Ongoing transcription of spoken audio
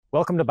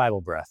Welcome to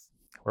Bible Breath,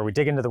 where we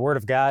dig into the Word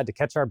of God to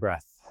catch our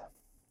breath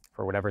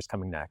for whatever's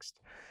coming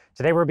next.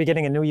 Today we're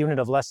beginning a new unit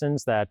of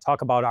lessons that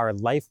talk about our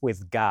life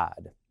with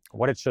God,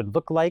 what it should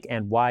look like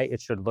and why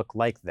it should look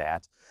like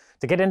that.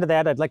 To get into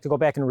that, I'd like to go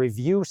back and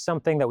review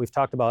something that we've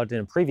talked about in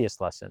a previous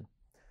lesson,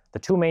 the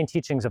two main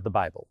teachings of the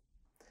Bible.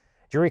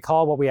 Do you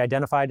recall what we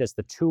identified as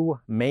the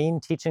two main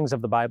teachings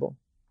of the Bible?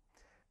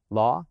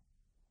 Law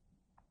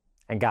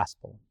and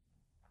gospel.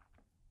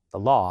 The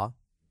law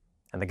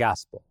and the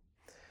gospel.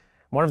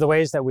 One of the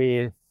ways that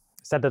we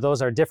said that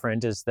those are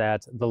different is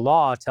that the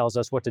law tells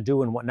us what to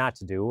do and what not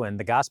to do, and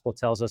the gospel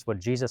tells us what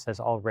Jesus has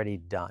already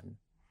done.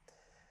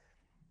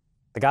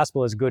 The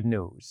gospel is good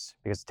news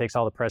because it takes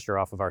all the pressure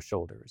off of our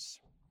shoulders.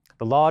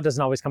 The law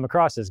doesn't always come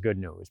across as good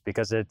news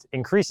because it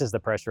increases the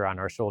pressure on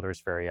our shoulders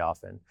very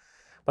often.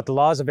 But the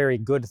law is a very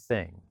good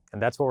thing,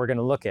 and that's what we're going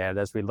to look at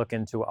as we look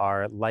into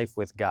our life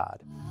with God.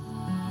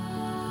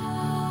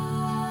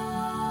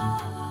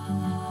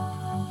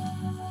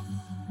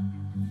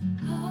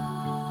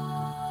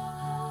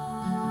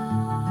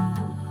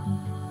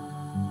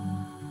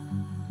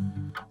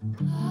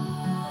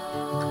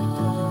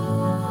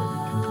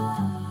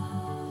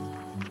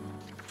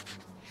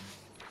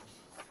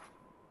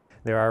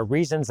 There are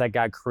reasons that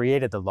God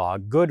created the law,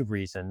 good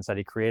reasons that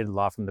He created the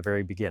law from the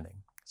very beginning.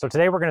 So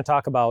today we're going to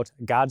talk about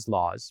God's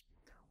laws,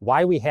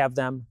 why we have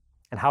them,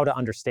 and how to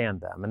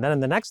understand them. And then in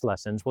the next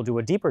lessons, we'll do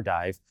a deeper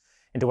dive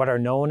into what are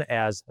known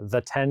as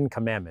the Ten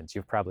Commandments.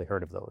 You've probably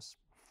heard of those.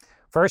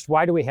 First,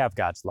 why do we have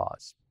God's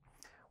laws?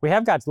 We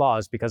have God's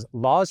laws because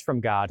laws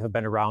from God have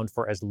been around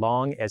for as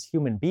long as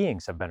human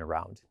beings have been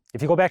around.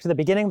 If you go back to the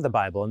beginning of the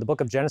Bible, in the book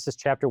of Genesis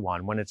chapter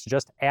 1, when it's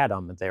just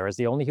Adam there as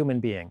the only human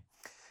being,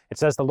 it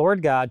says, "The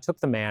Lord God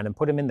took the man and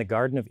put him in the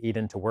Garden of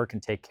Eden to work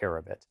and take care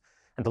of it.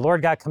 And the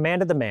Lord God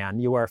commanded the man,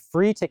 'You are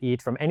free to eat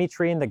from any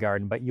tree in the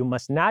garden, but you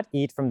must not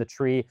eat from the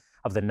tree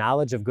of the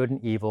knowledge of good and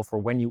evil, for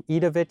when you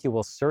eat of it, you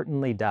will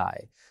certainly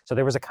die.'" So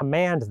there was a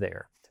command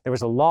there. There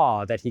was a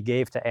law that He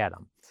gave to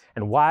Adam.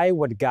 And why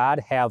would God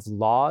have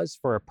laws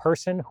for a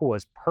person who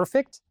was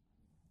perfect,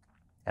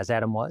 as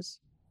Adam was?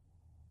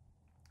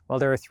 Well,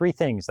 there are three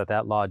things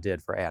that law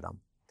did for Adam.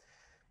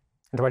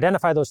 And to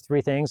identify those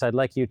three things, I'd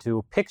like you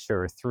to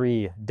picture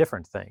three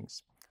different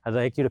things. I'd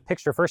like you to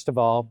picture, first of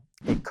all,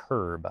 a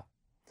curb.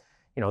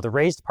 You know, the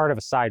raised part of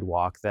a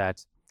sidewalk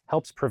that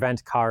helps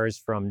prevent cars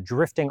from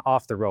drifting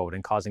off the road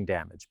and causing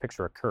damage.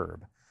 Picture a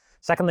curb.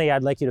 Secondly,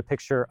 I'd like you to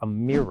picture a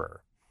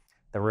mirror,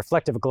 the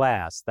reflective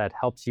glass that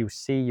helps you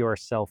see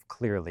yourself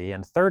clearly.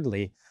 And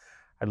thirdly,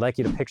 I'd like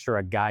you to picture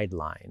a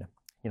guideline.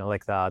 You know,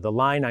 like the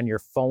line on your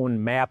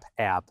phone map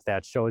app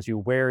that shows you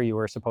where you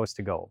are supposed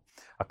to go.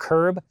 A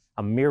curb,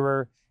 a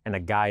mirror, and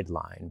a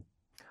guideline.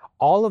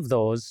 All of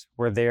those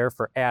were there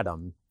for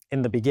Adam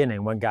in the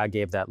beginning when God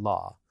gave that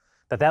law.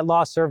 That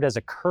law served as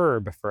a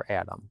curb for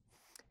Adam.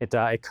 It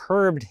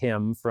curbed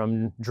him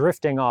from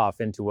drifting off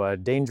into a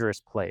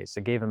dangerous place.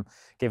 It gave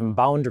him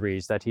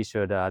boundaries that he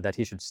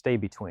should stay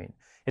between.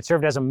 It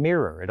served as a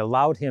mirror. It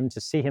allowed him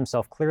to see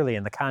himself clearly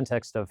in the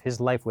context of his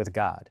life with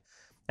God.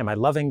 Am I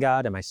loving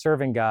God? Am I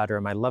serving God? Or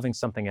am I loving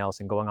something else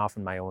and going off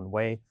in my own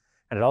way?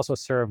 And it also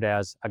served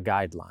as a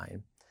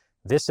guideline.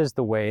 This is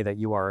the way that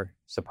you are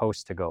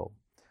supposed to go.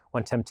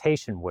 When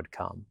temptation would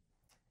come,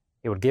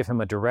 it would give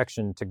him a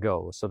direction to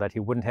go so that he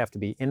wouldn't have to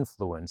be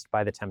influenced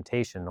by the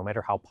temptation, no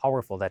matter how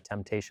powerful that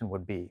temptation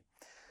would be.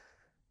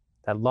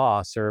 That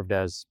law served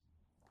as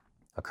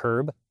a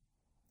curb,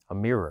 a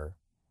mirror,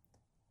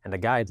 and a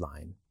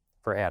guideline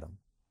for Adam.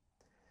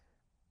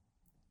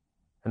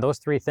 And those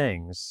three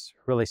things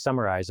really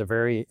summarize a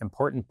very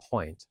important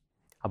point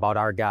about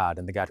our God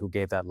and the God who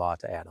gave that law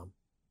to Adam.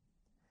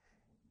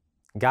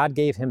 God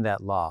gave him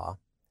that law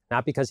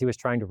not because He was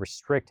trying to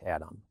restrict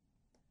Adam,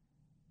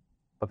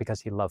 but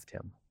because He loved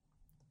him.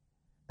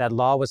 That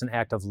law was an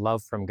act of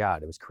love from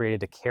God. It was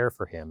created to care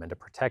for him and to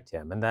protect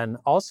him. And then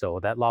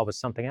also that law was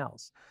something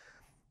else.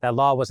 That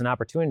law was an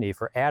opportunity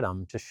for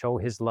Adam to show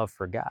his love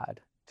for God,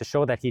 to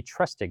show that he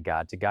trusted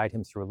God to guide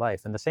him through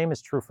life. And the same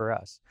is true for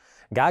us.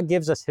 God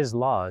gives us His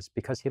laws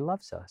because He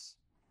loves us.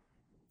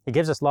 He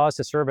gives us laws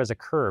to serve as a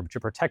curb,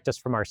 to protect us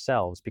from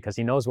ourselves because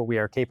He knows what we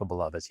are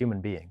capable of as human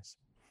beings.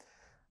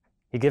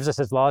 He gives us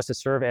His laws to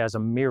serve as a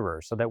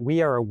mirror so that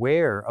we are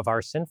aware of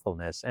our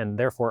sinfulness and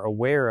therefore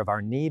aware of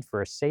our need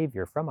for a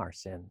Savior from our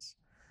sins.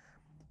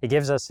 He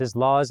gives us His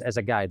laws as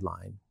a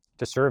guideline,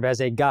 to serve as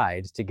a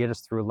guide to get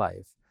us through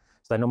life.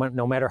 So that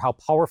no matter how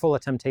powerful a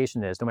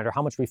temptation is, no matter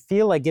how much we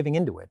feel like giving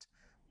into it,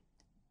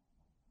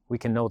 we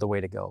can know the way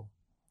to go.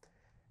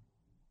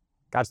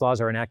 God's laws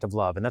are an act of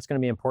love, and that's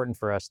going to be important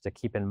for us to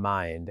keep in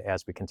mind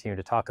as we continue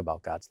to talk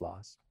about God's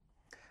laws.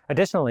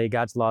 Additionally,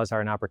 God's laws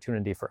are an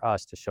opportunity for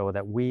us to show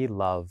that we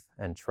love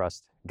and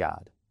trust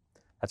God.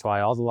 That's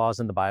why all the laws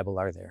in the Bible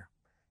are there.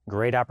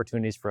 Great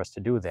opportunities for us to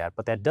do that,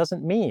 but that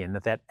doesn't mean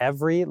that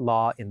every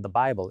law in the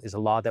Bible is a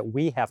law that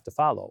we have to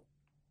follow.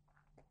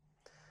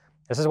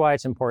 This is why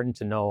it's important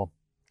to know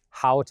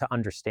how to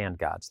understand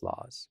God's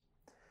laws.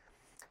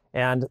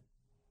 And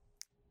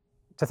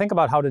to think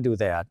about how to do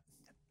that,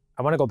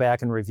 I want to go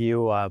back and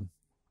review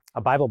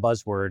a Bible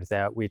buzzword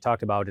that we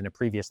talked about in a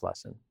previous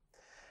lesson,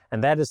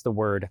 and that is the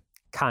word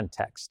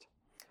context.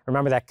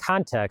 Remember that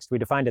context, we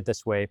defined it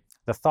this way: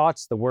 the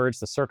thoughts, the words,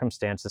 the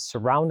circumstances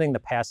surrounding the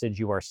passage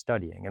you are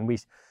studying. And we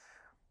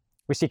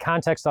see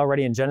context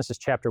already in Genesis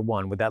chapter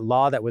 1 with that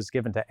law that was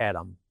given to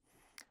Adam.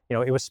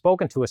 It was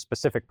spoken to a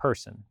specific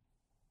person,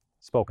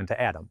 spoken to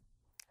Adam,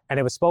 and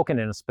it was spoken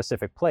in a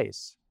specific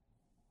place,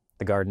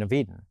 the Garden of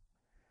Eden.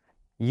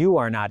 You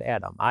are not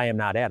Adam. I am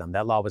not Adam.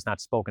 That law was not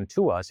spoken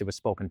to us. It was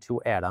spoken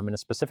to Adam in a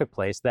specific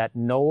place that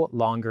no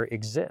longer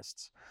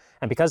exists.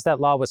 And because that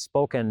law was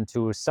spoken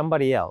to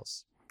somebody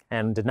else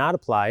and did not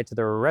apply to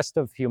the rest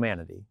of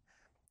humanity,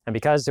 and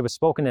because it was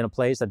spoken in a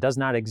place that does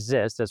not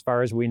exist, as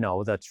far as we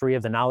know, the tree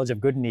of the knowledge of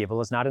good and evil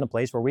is not in a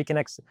place where we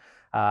can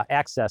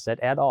access it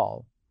at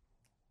all,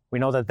 we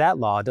know that that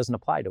law doesn't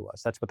apply to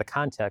us. That's what the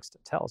context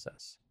tells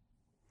us.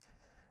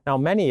 Now,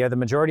 many or the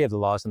majority of the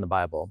laws in the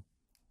Bible,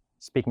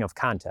 speaking of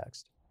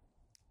context,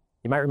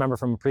 you might remember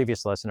from a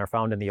previous lesson, are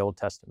found in the Old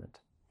Testament.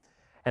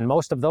 And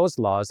most of those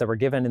laws that were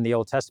given in the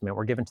Old Testament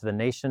were given to the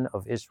nation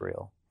of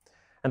Israel.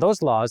 And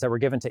those laws that were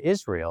given to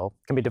Israel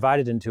can be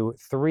divided into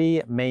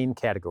three main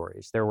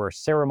categories. There were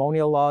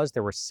ceremonial laws,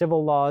 there were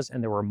civil laws,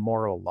 and there were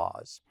moral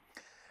laws.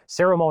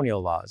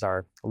 Ceremonial laws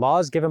are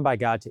laws given by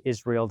God to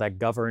Israel that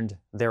governed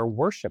their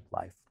worship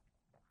life.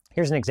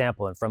 Here's an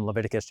example from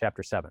Leviticus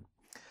chapter 7,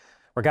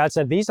 where God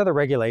said, "These are the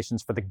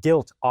regulations for the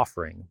guilt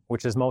offering,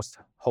 which is most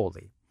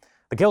holy.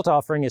 The guilt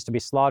offering is to be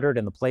slaughtered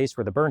in the place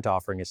where the burnt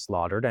offering is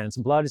slaughtered, and its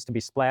blood is to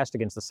be splashed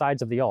against the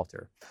sides of the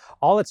altar.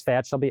 All its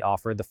fat shall be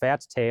offered, the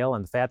fat's tail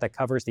and the fat that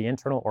covers the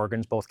internal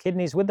organs, both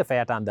kidneys with the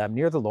fat on them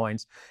near the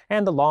loins,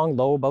 and the long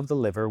lobe of the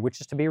liver,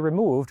 which is to be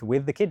removed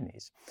with the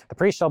kidneys. The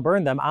priest shall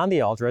burn them on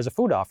the altar as a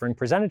food offering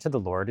presented to the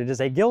Lord. It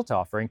is a guilt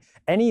offering.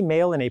 Any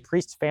male in a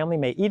priest's family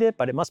may eat it,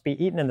 but it must be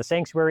eaten in the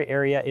sanctuary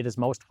area. It is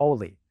most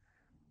holy."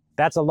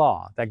 That's a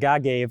law that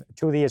God gave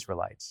to the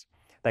Israelites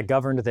that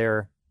governed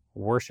their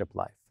worship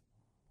life.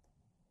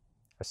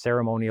 A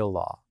ceremonial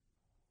law.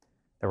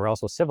 There were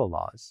also civil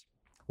laws,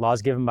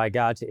 laws given by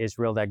God to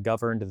Israel that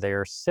governed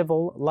their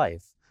civil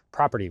life,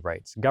 property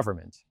rights,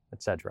 government,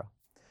 etc.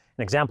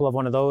 An example of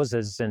one of those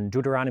is in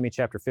Deuteronomy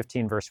chapter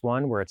 15, verse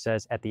 1, where it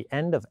says, "At the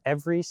end of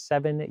every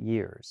 7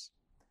 years,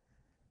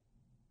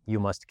 you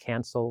must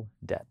cancel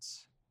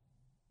debts."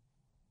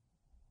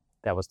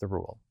 That was the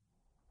rule.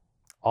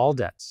 All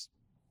debts,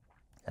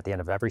 at the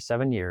end of every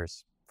 7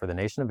 years, for the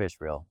nation of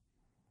Israel,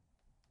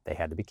 they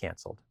had to be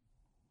canceled.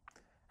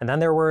 And then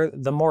there were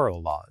the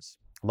moral laws,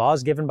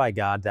 laws given by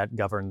God that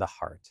govern the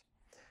heart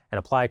and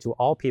apply to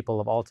all people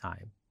of all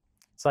time.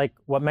 It's like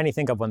what many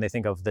think of when they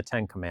think of the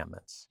 10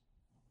 Commandments.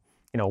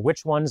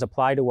 Which ones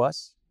apply to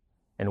us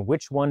and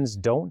which ones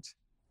don't,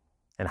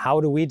 and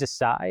how do we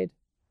decide?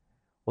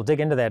 We'll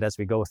dig into that as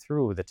we go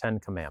through the 10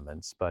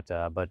 Commandments, but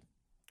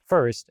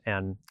first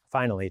and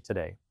finally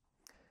today,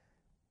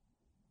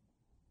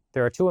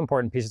 there are two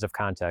important pieces of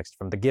context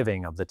from the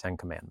giving of the 10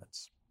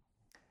 Commandments.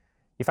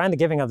 You find the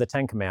giving of the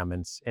 10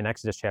 Commandments in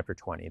Exodus chapter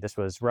 20. This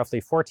was roughly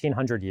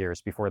 1,400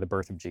 years before the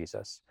birth of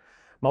Jesus.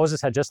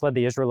 Moses had just led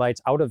the Israelites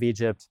out of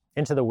Egypt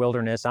into the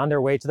wilderness on their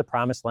way to the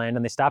promised land,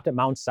 and they stopped at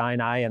Mount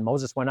Sinai, and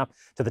Moses went up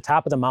to the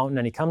top of the mountain,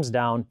 and he comes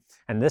down,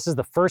 and this is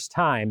the first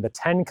time the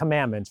 10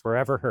 Commandments were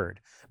ever heard.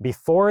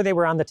 Before they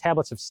were on the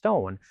tablets of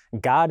stone,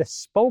 God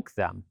spoke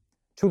them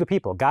to the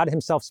people. God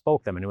himself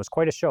spoke them, and it was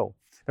quite a show.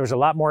 There was a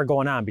lot more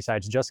going on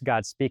besides just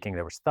God speaking.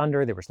 There was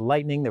thunder, there was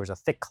lightning, there was a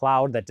thick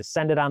cloud that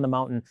descended on the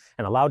mountain,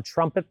 and a loud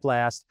trumpet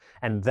blast,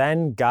 and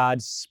then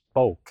God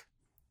spoke.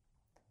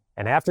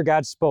 And after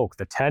God spoke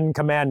the 10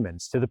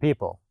 Commandments to the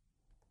people,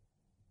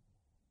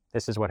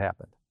 this is what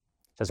happened.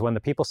 It says, "When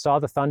the people saw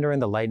the thunder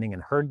and the lightning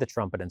and heard the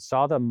trumpet and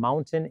saw the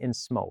mountain in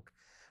smoke,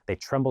 they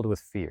trembled with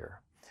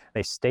fear.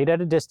 They stayed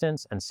at a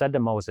distance and said to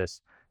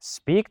Moses,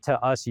 'Speak to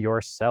us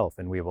yourself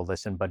and we will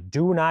listen, but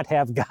do not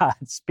have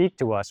God speak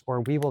to us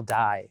or we will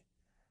die.'"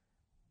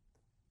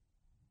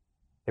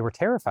 They were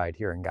terrified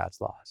hearing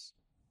God's laws.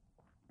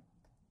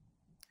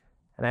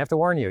 And I have to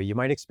warn you, you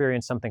might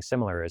experience something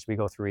similar as we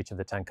go through each of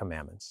the 10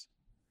 Commandments.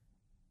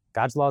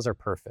 God's laws are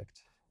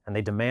perfect, and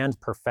they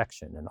demand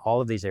perfection in all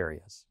of these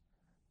areas.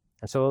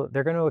 And so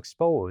they're going to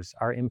expose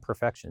our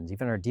imperfections,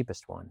 even our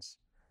deepest ones.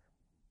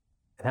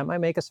 And that might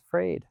make us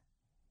afraid,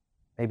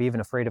 maybe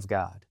even afraid of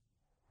God.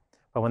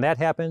 But when that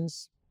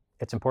happens,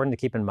 it's important to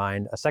keep in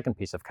mind a second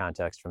piece of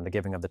context from the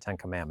giving of the 10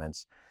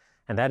 Commandments,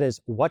 and that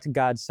is what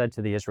God said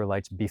to the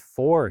Israelites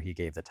before he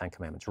gave the 10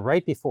 Commandments.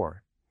 Right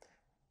before,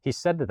 he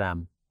said to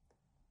them,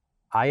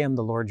 "I am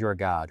the Lord your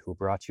God who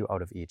brought you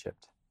out of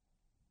Egypt,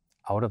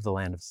 out of the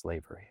land of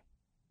slavery."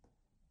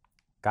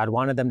 God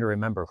wanted them to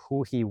remember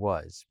who he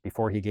was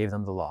before he gave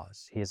them the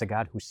laws. He is a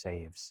God who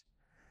saves.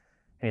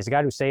 And he's a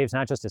God who saves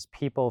not just his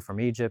people from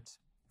Egypt.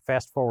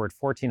 Fast forward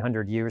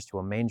 1,400 years to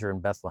a manger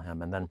in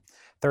Bethlehem, and then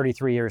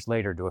 33 years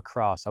later to a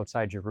cross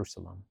outside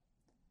Jerusalem.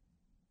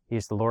 He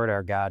is the Lord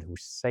our God who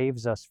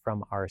saves us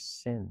from our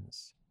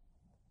sins.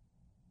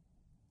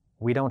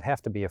 We don't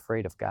have to be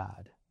afraid of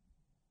God,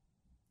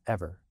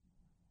 ever.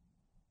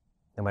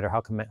 No matter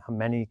how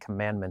many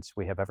commandments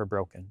we have ever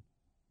broken,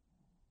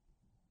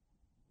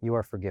 you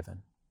are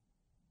forgiven.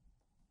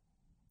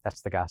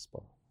 That's the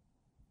gospel.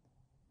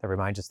 That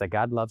reminds us that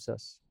God loves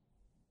us,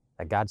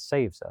 that God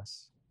saves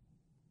us,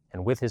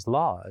 and with his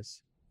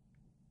laws,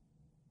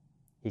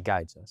 he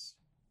guides us.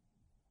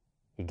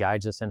 He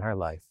guides us in our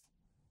life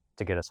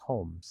to get us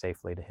home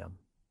safely to him.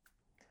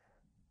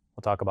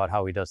 We'll talk about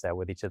how he does that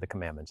with each of the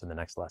commandments in the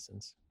next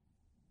lessons.